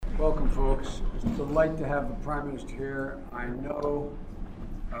Welcome, folks. It's a delight to have the Prime Minister here. I know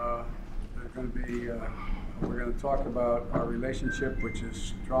there's going to be, we're going to talk about our relationship, which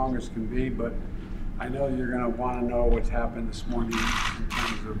is strong as can be, but I know you're going to want to know what's happened this morning in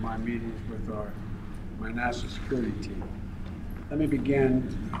terms of my meetings with my national security team. Let me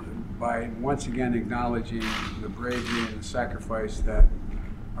begin by once again acknowledging the bravery and the sacrifice that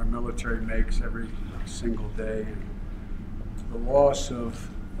our military makes every single day. The loss of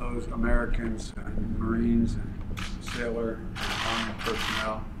those Americans and Marines and sailor and Army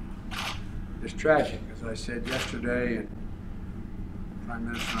personnel is tragic. As I said yesterday, and Prime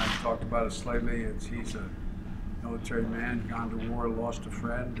Minister and I talked about it slightly, he's a military man, gone to war, lost a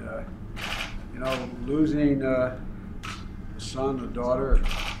friend. Losing a son, a daughter, a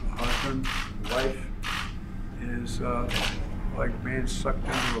husband, a wife is like being sucked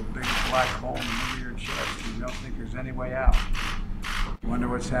into a big black hole in the middle of your chest. You don't think there's any way out. You wonder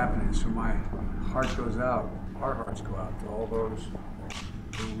what's happening. So my heart goes out, our hearts go out to all those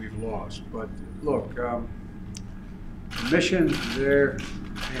who we've lost. But look, the mission there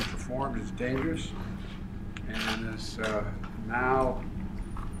being performed is dangerous, and is now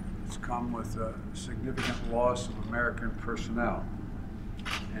it's come with a significant loss of American personnel.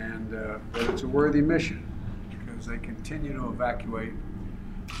 And but it's a worthy mission, because they continue to evacuate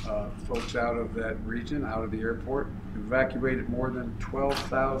folks out of that region, out of the airport. Evacuated more than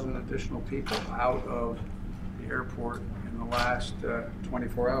 12,000 additional people out of the airport in the last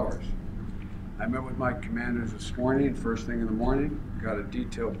 24 hours. I met with my commanders this morning, first thing in the morning, got a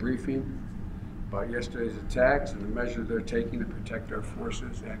detailed briefing about yesterday's attacks and the measures they're taking to protect our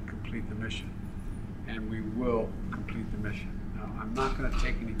forces and complete the mission. And we will complete the mission. Now, I'm not going to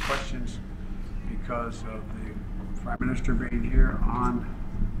take any questions because of the Prime Minister being here on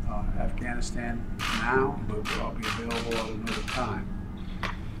Afghanistan now, but I'll be available at another time.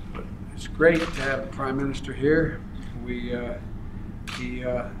 But it's great to have the Prime Minister here. We've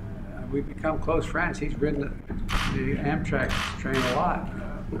become close friends. He's ridden the Amtrak train a lot,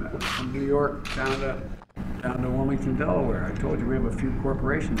 from New York down to Wilmington, Delaware. I told you we have a few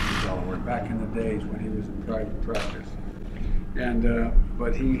corporations in Delaware back in the days when he was in private practice. And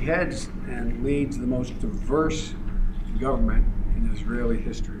but he heads and leads the most diverse government in Israeli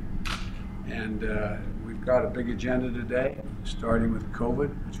history. And we've got a big agenda today, starting with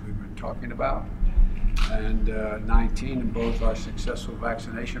COVID, which we've been talking about, and 19 in both our successful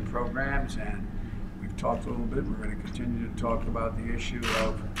vaccination programs. And we've talked a little bit. We're going to continue to talk about the issue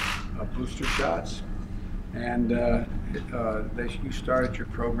of booster shots. And you started your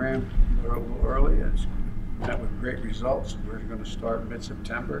program a little early. It's met with great results. We're going to start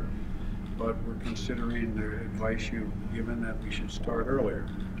mid-September, but we're considering the advice you've given that we should start earlier.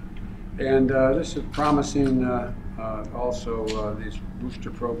 And this is promising. Also, this booster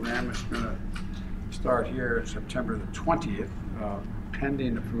program is going to start here September the 20th,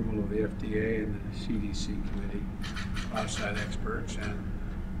 pending approval of the FDA and the CDC committee, outside experts. And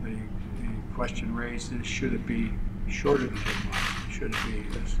the question raised is, should it be shorter than 8 months? Should it be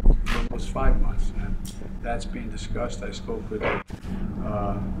as little as 5 months? And that's being discussed. I spoke with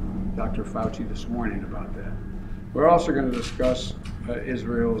Dr. Fauci this morning about that. We're also going to discuss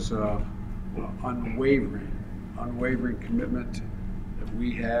Israel's unwavering commitment that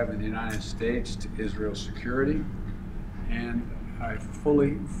we have in the United States to Israel's security. And I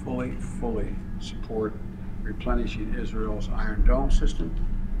fully support replenishing Israel's Iron Dome system.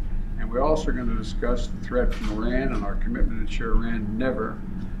 And we're also going to discuss the threat from Iran and our commitment to ensure Iran never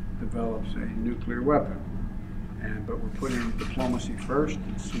develops a nuclear weapon. But we're putting diplomacy first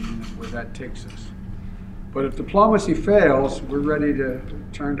and seeing where that takes us. But if diplomacy fails, we're ready to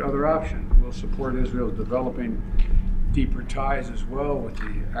turn to other options. We'll support Israel's developing deeper ties as well with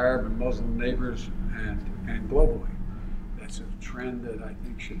the Arab and Muslim neighbors and globally. That's a trend that I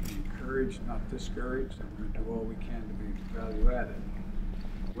think should be encouraged, not discouraged, and we're going to do all we can to be value added.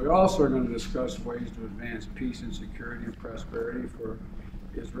 We also are going to discuss ways to advance peace and security and prosperity for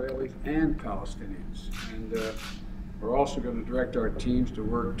Israelis and Palestinians. And we're also going to direct our teams to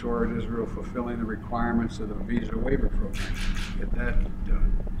work toward Israel fulfilling the requirements of the visa waiver program. Get that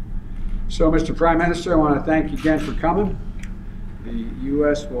done. So, Mr. Prime Minister, I want to thank you again for coming. The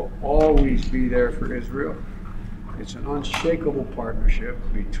U.S. will always be there for Israel. It's an unshakable partnership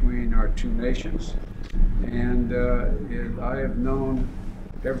between our two nations. And I have known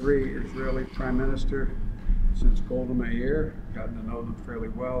every Israeli Prime Minister since Golda Meir, gotten to know them fairly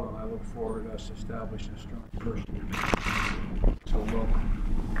well, and I look forward to us establishing a strong personal relationship. So welcome.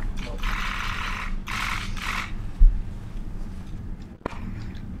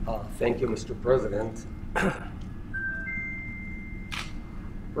 Thank you, Mr. President.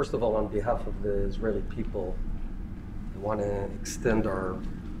 First of all, on behalf of the Israeli people, I want to extend our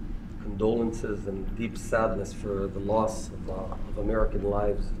condolences and deep sadness for the loss of American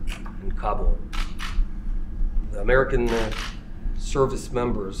lives in Kabul. The American service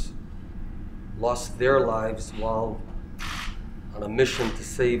members lost their lives while on a mission to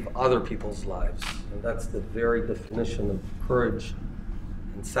save other people's lives. And that's the very definition of courage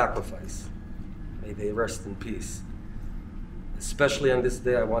and sacrifice. May they rest in peace. Especially on this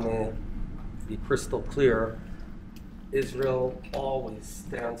day, I want to be crystal clear. Israel always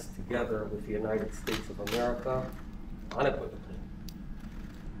stands together with the United States of America, unequivocally.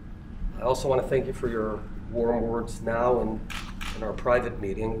 I also want to thank you for your warm words now and in our private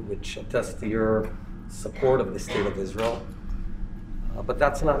meeting, which attest to your support of the State of Israel. But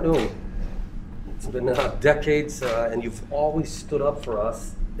that's not new. It's been decades, and you've always stood up for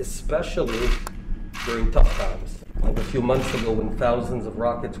us, especially during tough times. Like a few months ago when thousands of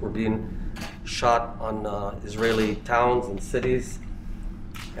rockets were being shot on Israeli towns and cities.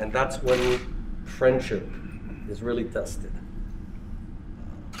 And that's when friendship is really tested.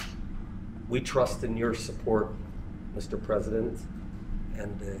 We trust in your support, Mr. President,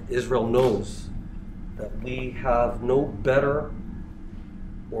 and Israel knows that we have no better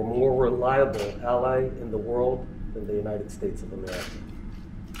or more reliable ally in the world than the United States of America.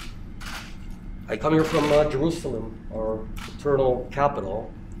 I come here from Jerusalem, our eternal capital,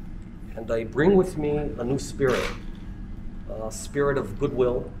 and I bring with me a new spirit, a spirit of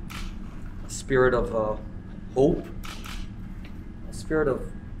goodwill, a spirit of hope, a spirit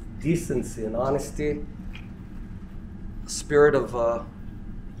of decency and honesty, a spirit of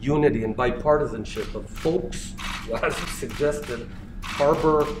unity and bipartisanship of folks who, as you suggested,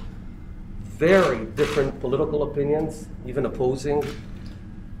 harbor very different political opinions, even opposing,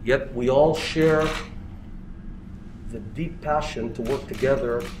 yet we all share the deep passion to work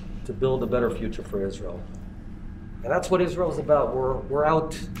together to build a better future for Israel. And that's what Israel's about. We're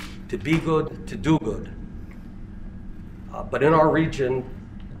out to be good, to do good. But in our region,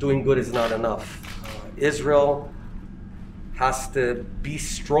 doing good is not enough. Israel has to be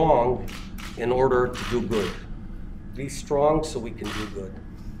strong in order to do good. Be strong so we can do good.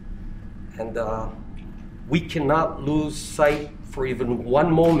 And we cannot lose sight for even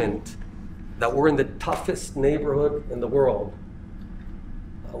one moment that we're in the toughest neighborhood in the world.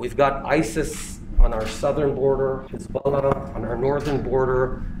 We've got ISIS on our southern border, Hezbollah on our northern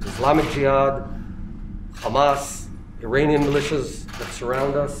border, Islamic Jihad, Hamas, Iranian militias that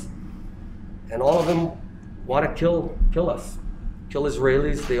surround us, and all of them want to kill us, kill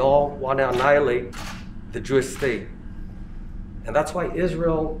Israelis. They all want to annihilate the Jewish state. And that's why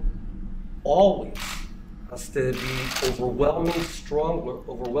Israel always has to be overwhelmingly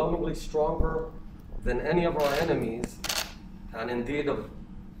stronger than any of our enemies, and indeed of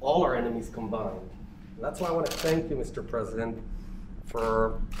all our enemies combined. And that's why I want to thank you, Mr. President,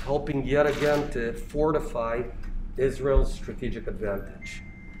 for helping yet again to fortify Israel's strategic advantage.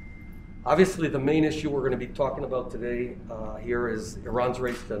 Obviously, the main issue we're going to be talking about today here is Iran's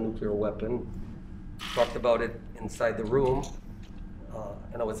race to a nuclear weapon. We talked about it inside the room,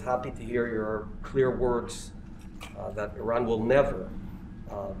 and I was happy to hear your clear words that Iran will never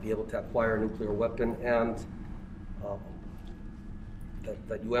be able to acquire a nuclear weapon, and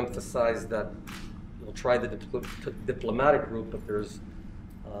that you emphasize that you'll try the diplomatic route, but there's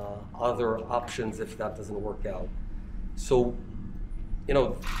other options if that doesn't work out. So, you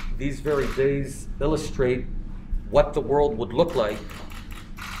know, these very days illustrate what the world would look like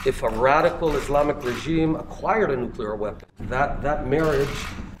if a radical Islamic regime acquired a nuclear weapon. That marriage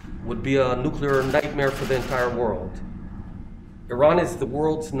would be a nuclear nightmare for the entire world. Iran is the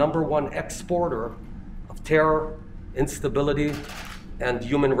world's #1 exporter of terror, instability, and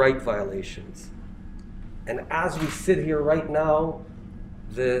human rights violations. And as we sit here right now,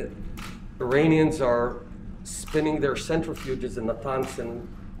 the Iranians are spinning their centrifuges in Natanz and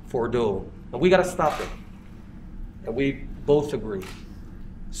Fordow. And we got to stop it. And we both agree.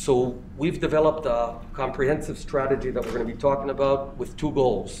 So we've developed a comprehensive strategy that we're going to be talking about with 2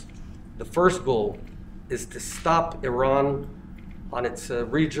 goals. The first goal is to stop Iran on its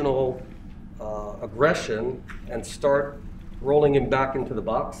regional aggression and start rolling him back into the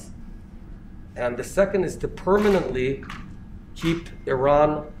box. And the second is to permanently keep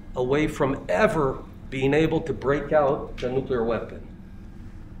Iran away from ever being able to break out the nuclear weapon.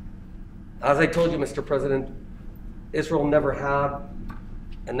 As I told you, Mr. President, Israel never had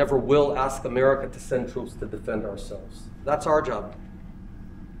and never will ask America to send troops to defend ourselves. That's our job.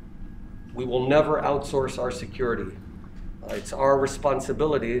 We will never outsource our security. It's our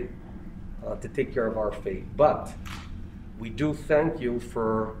responsibility to take care of our fate. But we do thank you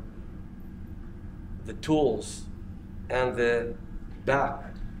for the tools and the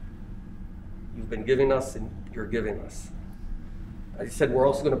back you've been giving us and you're giving us. As I said, we're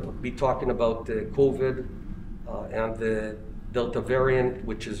also going to be talking about COVID and the Delta variant,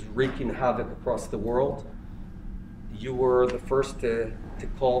 which is wreaking havoc across the world. You were the first to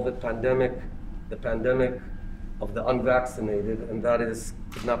call the pandemic of the unvaccinated, and that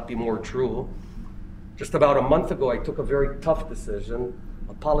could not be more true. Just about a month ago, I took a very tough decision,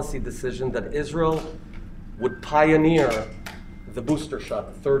 a policy decision, that Israel would pioneer the booster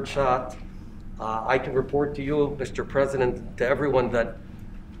shot, the third shot. I can report to you, Mr. President, to everyone that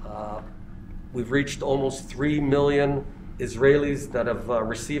we've reached almost 3 million Israelis that have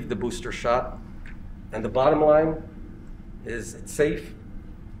received the booster shot. And the bottom line is it's safe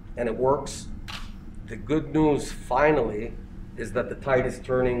and it works. The good news, finally, is that the tide is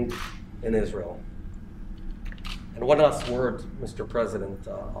turning in Israel. And one last word, Mr. President,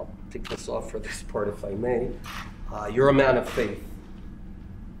 I'll take this off for this part if I may. You're a man of faith,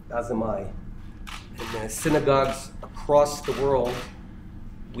 as am I. In the synagogues across the world,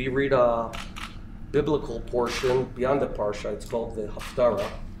 we read a biblical portion beyond the Parsha. It's called the Haftarah.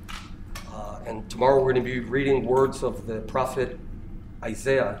 And tomorrow we're going to be reading words of the prophet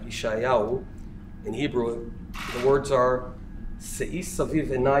Isaiah, Yeshayahu. In Hebrew, the words are, Se'i saviv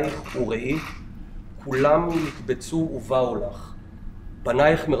enaich ure'i, kulam yikbetzu uva'u lach,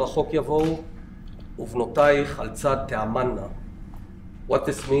 banaich merachok yavou, uvnotaich al tzad te'amanna. What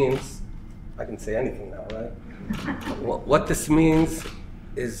this means, I can say anything now, right? What this means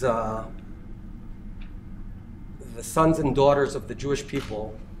is the sons and daughters of the Jewish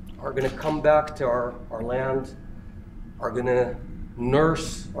people are going to come back to our land, are going to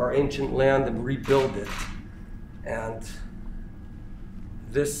nurse our ancient land and rebuild it. And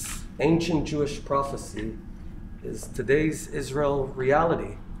this ancient Jewish prophecy is today's Israel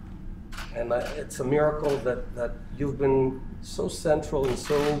reality. And it's a miracle that you've been so central and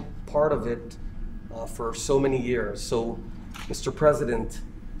so part of it for so many years. So, Mr. President,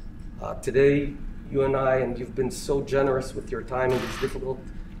 today you and you've been so generous with your time in these difficult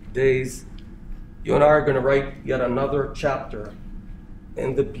days. You and I are going to write yet another chapter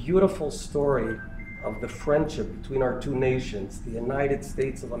in the beautiful story of the friendship between our two nations, the United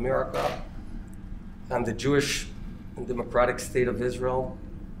States of America and the Jewish and democratic state of Israel.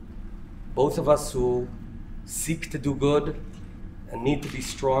 Both of us who seek to do good and need to be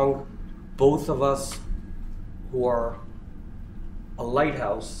strong. Both of us who are a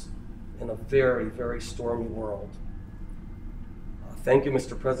lighthouse in a very, very stormy world. Thank you,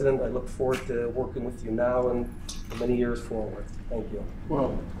 Mr. President. I look forward to working with you now and for many years forward. Thank you.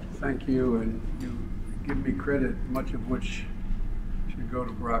 Well, thank you, and you give me credit, much of which should go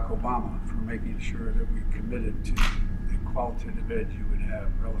to Barack Obama for making sure that we committed to the qualitative edge you would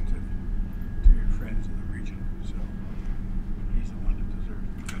have relative to your friends in the region. So he's the one that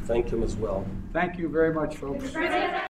deserves it. Thank you as well. Thank you very much, folks.